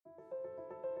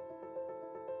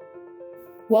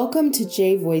Welcome to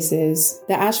J Voices,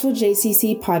 the Asheville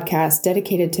JCC podcast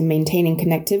dedicated to maintaining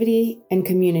connectivity and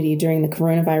community during the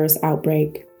coronavirus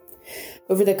outbreak.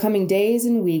 Over the coming days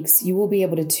and weeks, you will be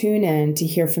able to tune in to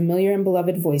hear familiar and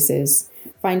beloved voices,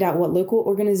 find out what local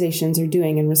organizations are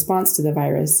doing in response to the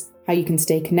virus, how you can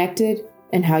stay connected,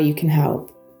 and how you can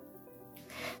help.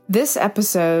 This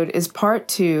episode is part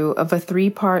 2 of a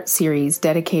 3-part series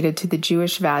dedicated to the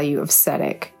Jewish value of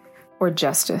tzedek, or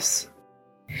justice.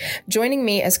 Joining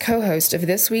me as co-host of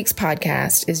this week's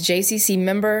podcast is JCC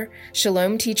member,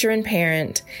 Shalom teacher and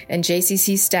parent, and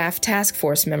JCC staff task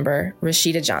force member,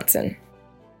 Rashida Johnson.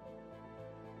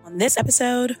 On this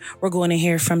episode, we're going to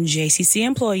hear from JCC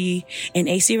employee and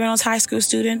AC Reynolds High School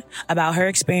student about her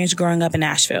experience growing up in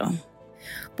Asheville.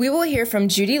 We will hear from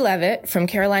Judy Levitt from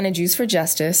Carolina Jews for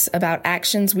Justice about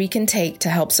actions we can take to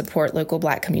help support local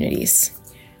Black communities.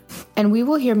 And we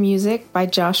will hear music by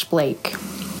Josh Blake.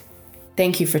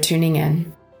 Thank you for tuning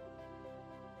in.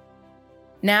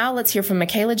 Now let's hear from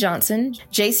Michaela Johnson,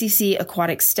 JCC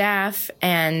Aquatic staff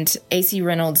and AC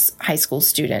Reynolds High School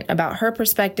student, about her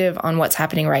perspective on what's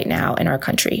happening right now in our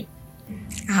country.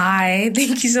 Hi,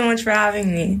 thank you so much for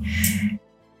having me.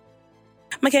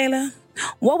 Michaela,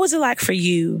 what was it like for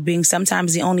you being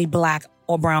sometimes the only Black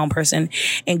or brown person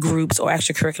in groups or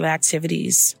extracurricular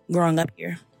activities growing up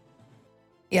here?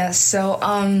 Yes, so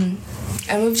I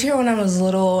moved here when I was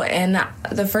little, and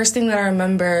the first thing that I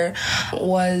remember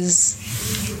was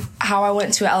how I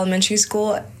went to elementary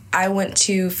school. I went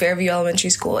to Fairview Elementary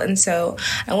School, and so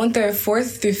I went there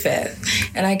 4th through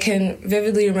 5th, and I can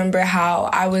vividly remember how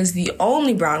I was the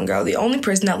only brown girl, the only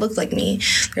person that looked like me.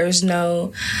 There was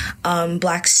no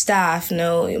Black staff,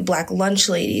 no Black lunch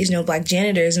ladies, no Black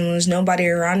janitors, and there was nobody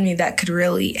around me that could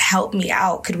really help me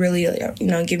out, could really,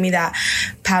 give me that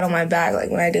pat on my back, like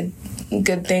when I did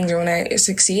good things or when I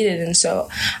succeeded. And so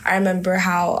I remember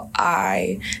how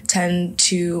I tend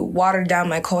to water down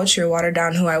my culture, water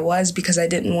down who I was, because I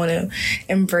didn't want to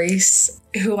embrace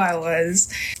who I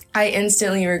was. I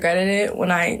instantly regretted it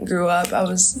when I grew up.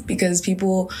 Because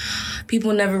people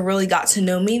never really got to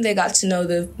know me. They got to know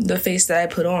the face that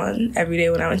I put on every day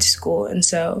when I went to school. And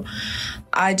so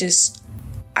I'd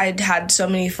had so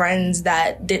many friends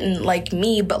that didn't like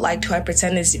me, but liked who I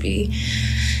pretended to be.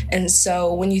 And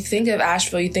so when you think of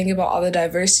Asheville, you think about all the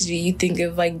diversity, you think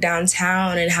of like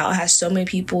downtown and how it has so many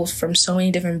people from so many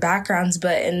different backgrounds.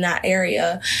 But in that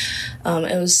area,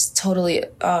 it was totally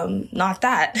not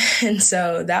that. And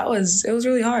so it was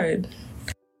really hard.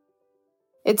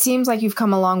 It seems like you've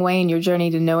come a long way in your journey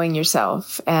to knowing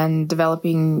yourself and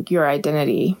developing your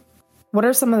identity. What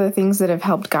are some of the things that have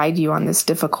helped guide you on this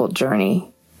difficult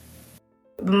journey?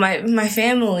 My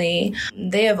family,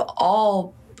 they have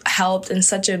all helped in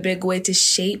such a big way to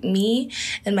shape me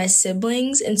and my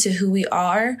siblings into who we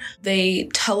are. They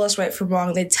tell us right from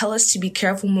wrong. They tell us to be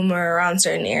careful when we're around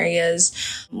certain areas,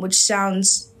 which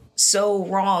sounds so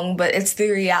wrong, but it's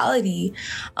the reality,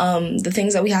 the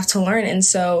things that we have to learn. And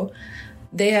so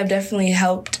they have definitely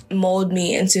helped mold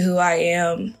me into who I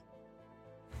am.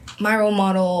 My role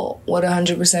model would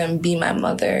 100% be my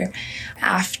mother.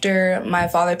 After my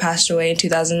father passed away in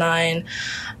 2009,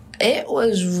 it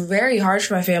was very hard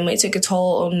for my family. It took a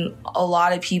toll on a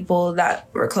lot of people that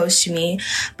were close to me.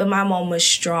 But my mom was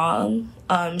strong.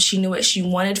 She knew what she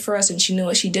wanted for us, and she knew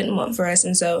what she didn't want for us.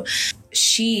 And so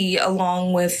she,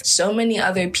 along with so many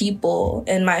other people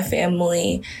in my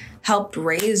family, helped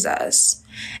raise us.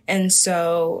 And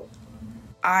so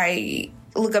I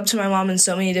look up to my mom in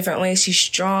so many different ways. She's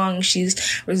strong.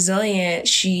 She's resilient.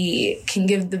 She can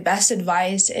give the best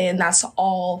advice, and that's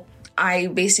all I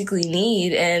basically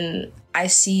need. And I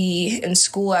see in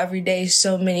school every day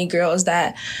so many girls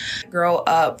that grow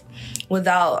up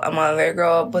without a mother,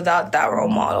 grow up without that role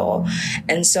model.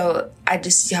 And so I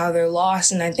just see how they're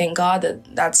lost, and I thank God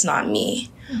that that's not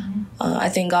me. I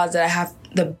thank God that I have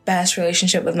the best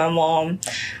relationship with my mom.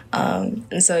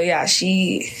 And so, yeah,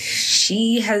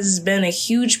 she has been a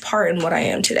huge part in what I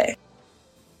am today.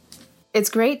 It's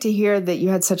great to hear that you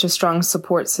had such a strong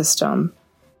support system.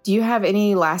 Do you have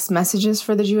any last messages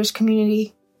for the Jewish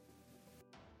community?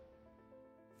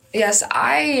 Yes,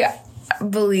 I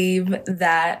believe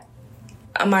that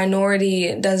a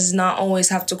minority does not always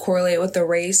have to correlate with the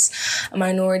race. A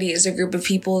minority is a group of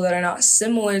people that are not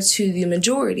similar to the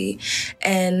majority.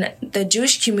 And the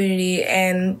Jewish community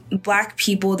and Black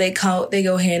people, they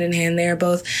go hand in hand. They are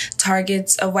both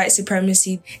targets of white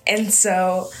supremacy. And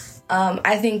so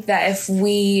I think that if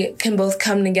we can both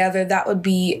come together, that would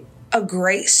be a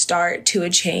great start to a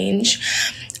change.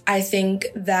 I think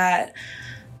that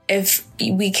if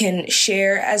we can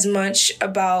share as much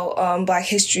about Black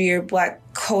history or Black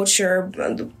culture,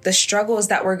 the struggles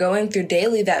that we're going through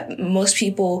daily that most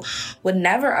people would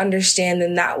never understand,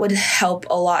 then that would help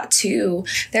a lot too.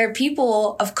 There are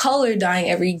people of color dying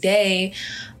every day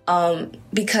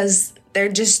because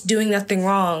they're just doing nothing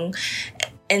wrong.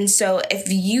 And so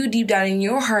if you deep down in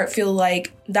your heart feel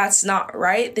like that's not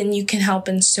right, then you can help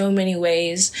in so many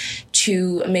ways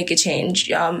to make a change.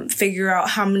 Figure out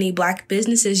how many Black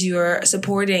businesses you're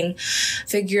supporting.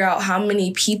 Figure out how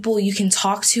many people you can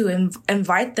talk to and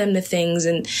invite them to things.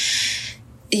 And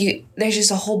there's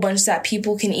just a whole bunch that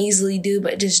people can easily do,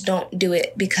 but just don't do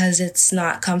it because it's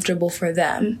not comfortable for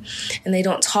them. And they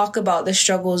don't talk about the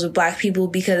struggles of Black people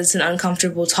because it's an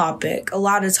uncomfortable topic. A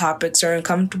lot of topics are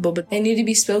uncomfortable, but they need to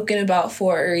be spoken about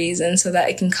for a reason so that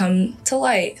it can come to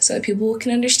light, so that people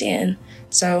can understand.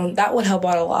 So that would help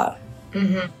out a lot.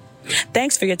 Mm-hmm.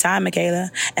 Thanks for your time, Michaela,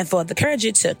 and for the courage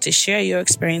it took to share your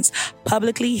experience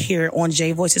publicly here on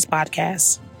J Voices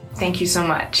podcast. Thank you so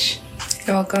much.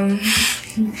 You're welcome.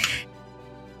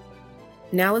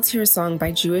 Now let's hear a song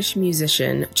by Jewish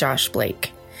musician Josh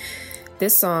Blake.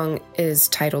 This song is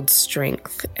titled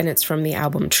Strength, and it's from the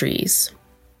album Trees.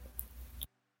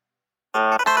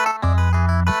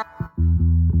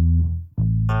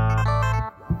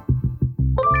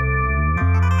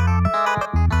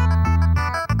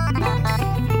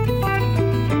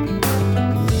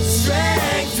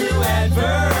 Strength through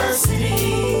adversity.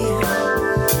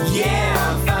 Yeah,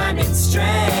 I'm finding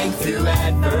strength through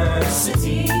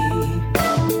adversity.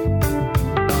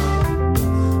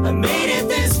 I made it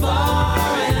this far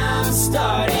and I'm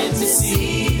starting to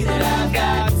see that I've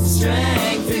got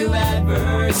strength through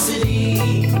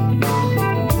adversity.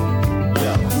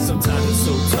 Yeah, sometimes it's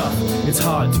so tough, it's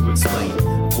hard to explain.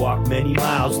 Walked many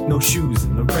miles with no shoes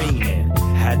in the rain and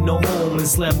had no home and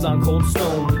slept on cold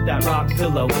stone with that rock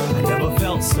pillow. I never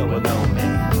felt so alone.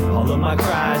 And all of my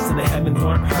cries to the heavens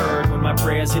weren't heard when my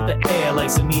prayers hit the air like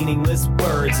some meaningless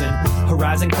words. And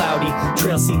horizon cloudy,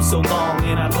 trail seemed so long,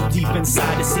 and I looked deep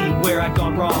inside to see where I'd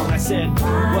gone wrong. I said,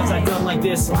 was I done like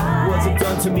this? Was it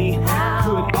done to me?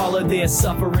 Could all of this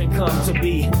suffering come to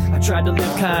be? I tried to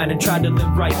live kind and tried to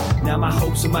live right. Now my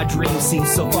hopes and my dreams seem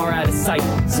so far out of sight.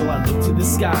 So I looked to the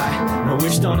sky and I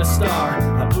wished on a star.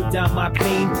 I put down my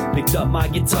pain, picked up my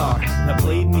guitar, and I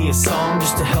played me a song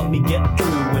just to help me get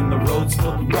through when the road's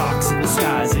full of rocks and the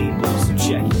skies ain't blue. So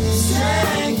check it.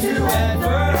 Strength through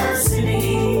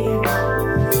adversity.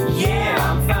 Yeah,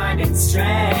 I'm finding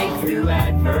strength through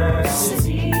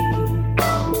adversity.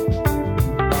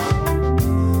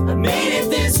 I made it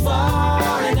this far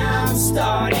and I'm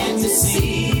starting to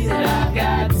see that I've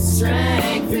got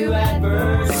strength through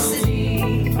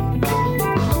adversity.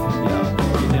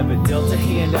 You never dealt a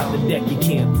hand out the deck you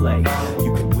can't play.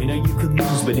 You could win or you could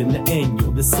lose, but in the end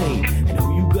you're the same. And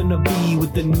who you gonna be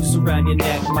with the noose around your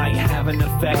neck might have an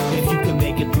effect if you can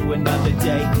make it through another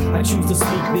day. I choose to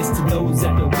speak this to those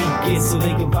at the weakest so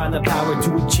they can find the power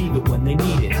to achieve it when they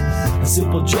need it. A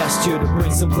simple gesture to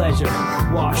bring some pleasure,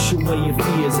 wash away your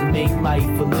fears and make life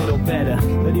a little better.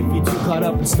 But if you're too caught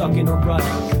up and stuck in a rut,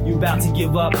 you're about to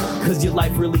give up cause your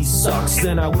life really sucks.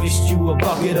 Then I wished you a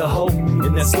bucket of hope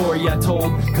in that story I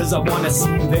told, cause I wanna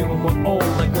see you there when we're old.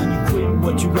 Like when you quit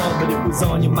what you love but it was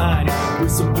on your mind.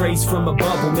 With some grace from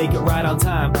above we'll make it right on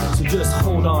time. So just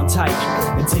hold on tight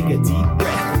and take a deep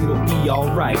breath. It'll be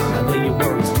alright. Now lay your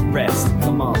worries to rest.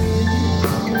 Come on.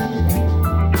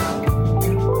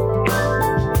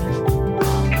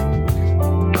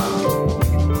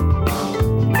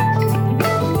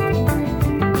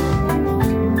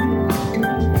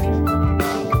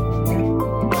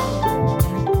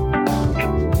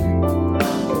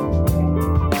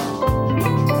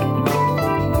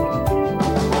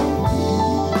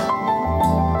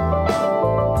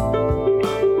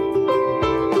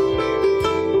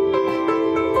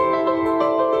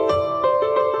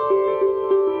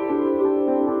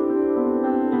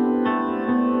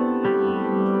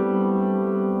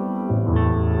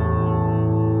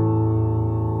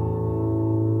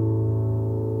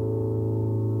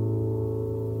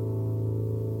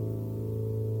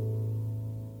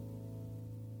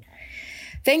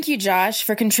 Thank you, Josh,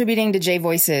 for contributing to J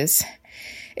Voices.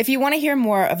 If you want to hear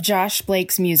more of Josh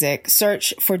Blake's music,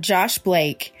 search for Josh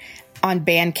Blake on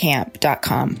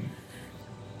Bandcamp.com.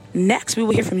 Next, we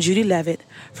will hear from Judy Levitt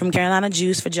from Carolina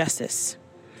Jews for Justice.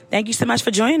 Thank you so much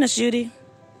for joining us, Judy.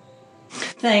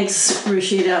 Thanks,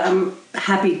 Rashida. I'm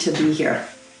happy to be here.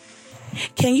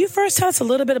 Can you first tell us a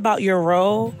little bit about your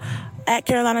role at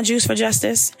Carolina Jews for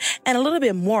Justice and a little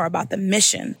bit more about the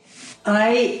mission.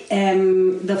 I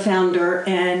am the founder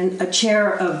and a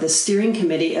chair of the steering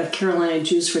committee of Carolina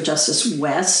Jews for Justice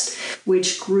West,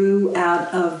 which grew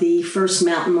out of the first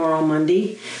Mountain Moral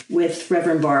Monday with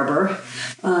Reverend Barber.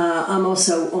 I'm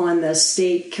also on the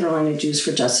state Carolina Jews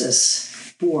for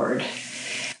Justice board.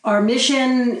 Our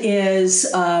mission is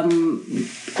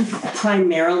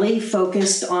primarily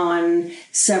focused on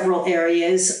several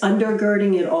areas.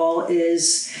 Undergirding it all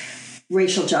is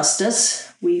racial justice.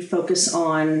 We focus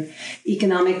on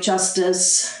economic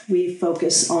justice. We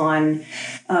focus on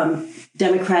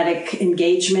democratic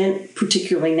engagement,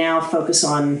 particularly now focus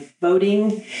on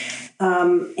voting.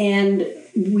 And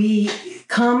we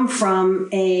come from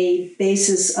a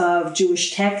basis of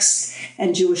Jewish texts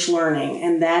and Jewish learning,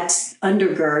 and that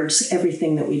undergirds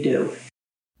everything that we do.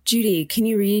 Judy, can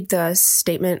you read the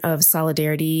statement of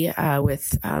solidarity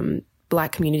with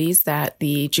Black communities that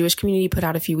the Jewish community put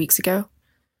out a few weeks ago?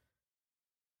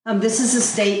 This is a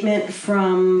statement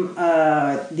from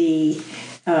the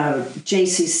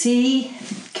JCC,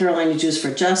 Carolina Jews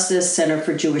for Justice, Center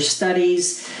for Jewish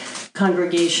Studies,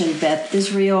 Congregation Beth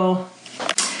Israel,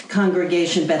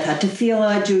 Congregation Beth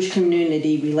Hatafila, Jewish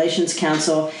Community Relations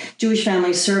Council, Jewish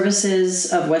Family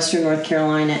Services of Western North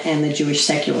Carolina, and the Jewish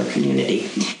Secular Community.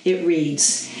 It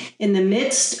reads, "In the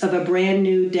midst of a brand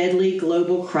new deadly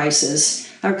global crisis,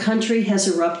 our country has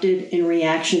erupted in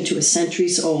reaction to a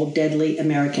centuries-old deadly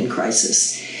American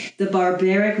crisis. The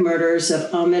barbaric murders of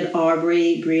Ahmaud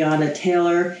Arbery, Breonna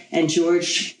Taylor, and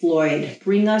George Floyd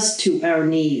bring us to our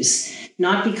knees,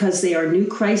 not because they are new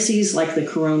crises like the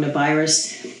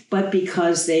coronavirus, but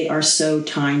because they are so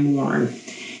time-worn.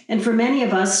 And for many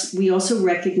of us, we also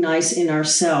recognize in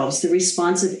ourselves the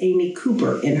response of Amy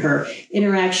Cooper in her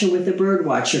interaction with the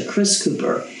birdwatcher, Chris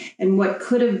Cooper, and what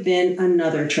could have been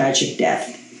another tragic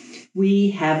death.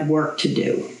 We have work to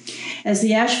do. As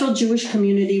the Asheville Jewish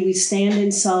community, we stand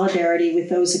in solidarity with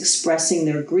those expressing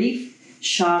their grief,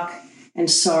 shock, and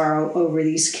sorrow over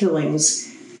these killings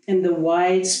and the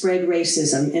widespread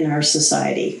racism in our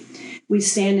society. We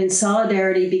stand in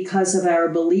solidarity because of our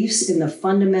beliefs in the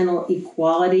fundamental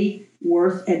equality,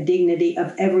 worth, and dignity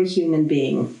of every human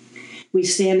being. We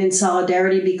stand in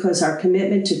solidarity because our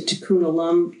commitment to Tikkun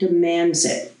Olam demands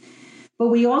it. But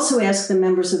we also ask the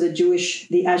members of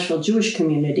the Asheville Jewish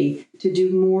community to do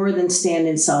more than stand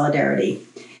in solidarity.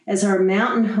 As our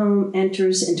mountain home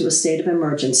enters into a state of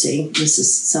emergency, this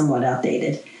is somewhat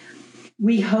outdated,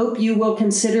 we hope you will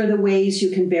consider the ways you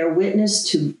can bear witness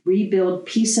to rebuild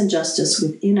peace and justice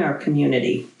within our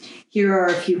community. Here are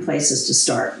a few places to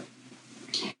start.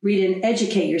 Read and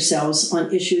educate yourselves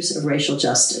on issues of racial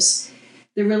justice.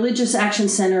 The Religious Action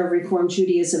Center of Reform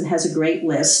Judaism has a great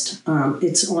list.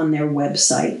 It's on their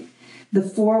website. The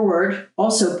Forward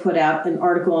also put out an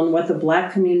article on what the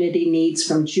Black community needs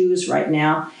from Jews right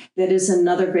now. That is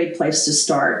another great place to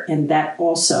start, and that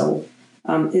also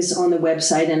is on the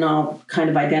website, and I'll kind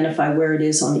of identify where it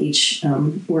is on each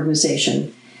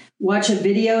organization. Watch a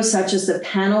video such as the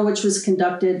panel which was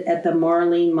conducted at the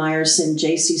Marlene Meyerson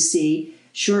JCC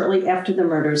shortly after the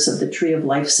murders of the Tree of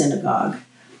Life Synagogue,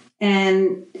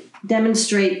 and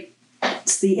demonstrate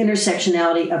the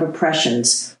intersectionality of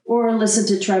oppressions, or listen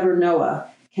to Trevor Noah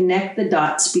connect the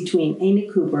dots between Amy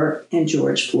Cooper and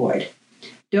George Floyd.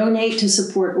 Donate to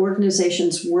support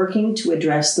organizations working to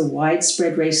address the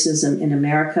widespread racism in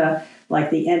America, like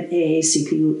the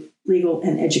NAACP Legal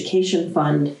and Education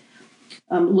Fund,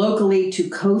 locally to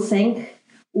CoThink,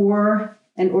 or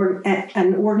an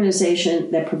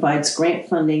organization that provides grant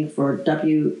funding for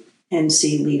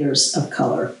WNC leaders of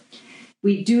color.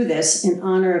 We do this in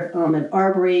honor of Ahmaud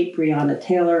Arbery, Breonna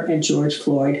Taylor, and George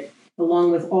Floyd,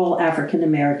 along with all African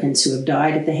Americans who have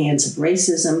died at the hands of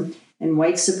racism and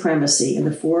white supremacy in the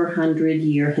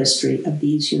 400-year history of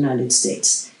these United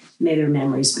States. May their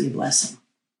memories be a blessing.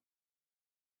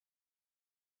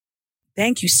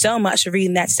 Thank you so much for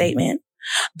reading that statement.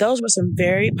 Those were some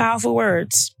very powerful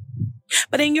words.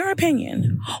 But in your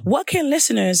opinion, what can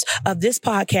listeners of this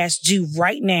podcast do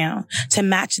right now to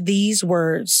match these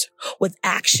words with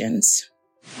actions?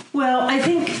 Well, I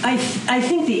think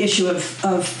the issue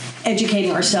of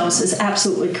educating ourselves is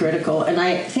absolutely critical. And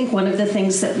I think one of the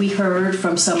things that we heard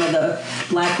from some of the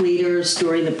Black leaders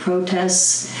during the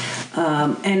protests,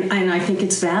 and I think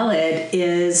it's valid,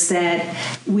 is that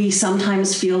we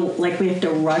sometimes feel like we have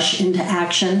to rush into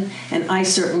action. And I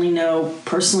certainly know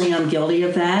personally I'm guilty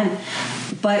of that.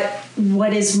 But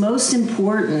what is most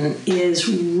important is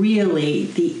really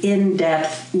the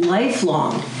in-depth,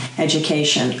 lifelong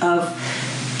education of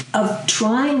of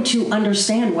trying to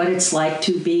understand what it's like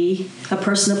to be a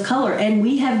person of color. And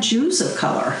we have Jews of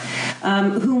color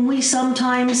whom we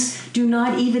sometimes do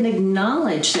not even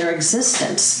acknowledge their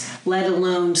existence, let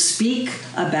alone speak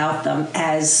about them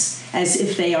as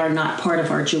if they are not part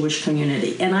of our Jewish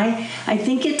community. And I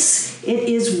think it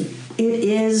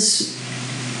is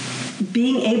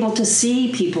being able to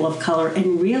see people of color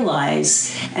and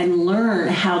realize and learn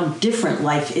how different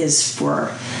life is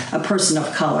for a person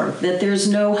of color, that there's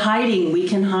no hiding. We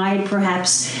can hide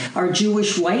perhaps our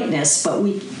Jewish whiteness, but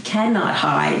we cannot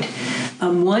hide,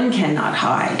 one cannot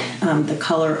hide the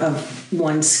color of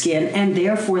one's skin and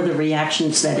therefore the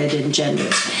reactions that it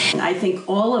engenders. I think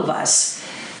all of us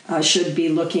should be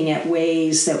looking at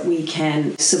ways that we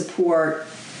can support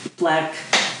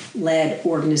Black-led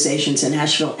organizations in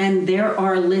Asheville. And there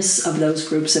are lists of those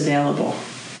groups available.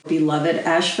 Beloved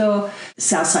Asheville,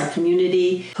 Southside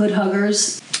Community, Hood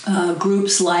Huggers,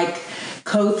 groups like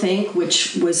Co-Think,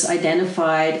 which was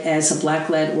identified as a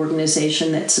Black-led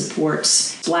organization that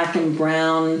supports Black and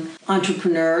Brown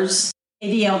entrepreneurs.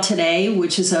 AVL Today,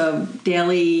 which is a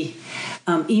daily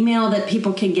email that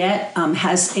people can get,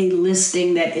 has a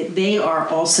listing that they are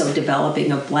also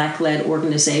developing of Black-led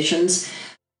organizations.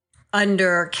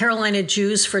 Under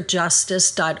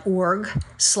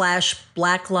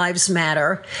CarolinaJewsForJustice.org/Black Lives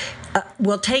Matter,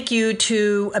 will take you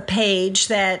to a page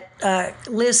that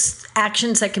lists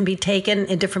actions that can be taken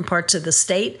in different parts of the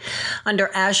state. Under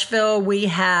Asheville, we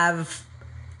have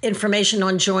information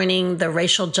on joining the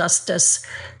Racial Justice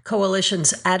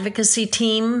Coalition's advocacy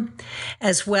team,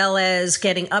 as well as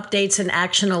getting updates and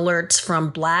action alerts from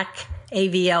Black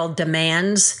AVL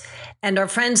Demands. And our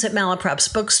friends at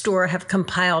Malaprops Bookstore have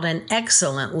compiled an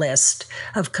excellent list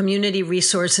of community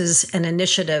resources and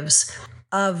initiatives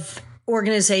of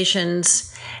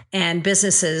organizations and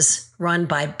businesses run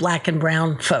by Black and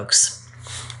Brown folks.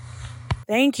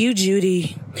 Thank you,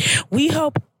 Judy. We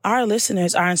hope our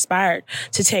listeners are inspired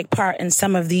to take part in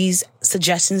some of these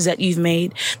suggestions that you've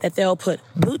made, that they'll put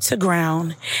boots to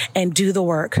ground and do the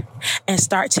work and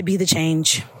start to be the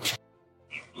change.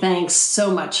 Thanks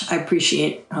so much. I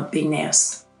appreciate being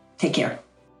asked. Take care.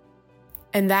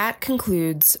 And that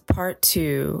concludes part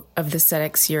 2 of the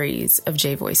SEDEX series of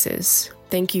J Voices.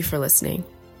 Thank you for listening.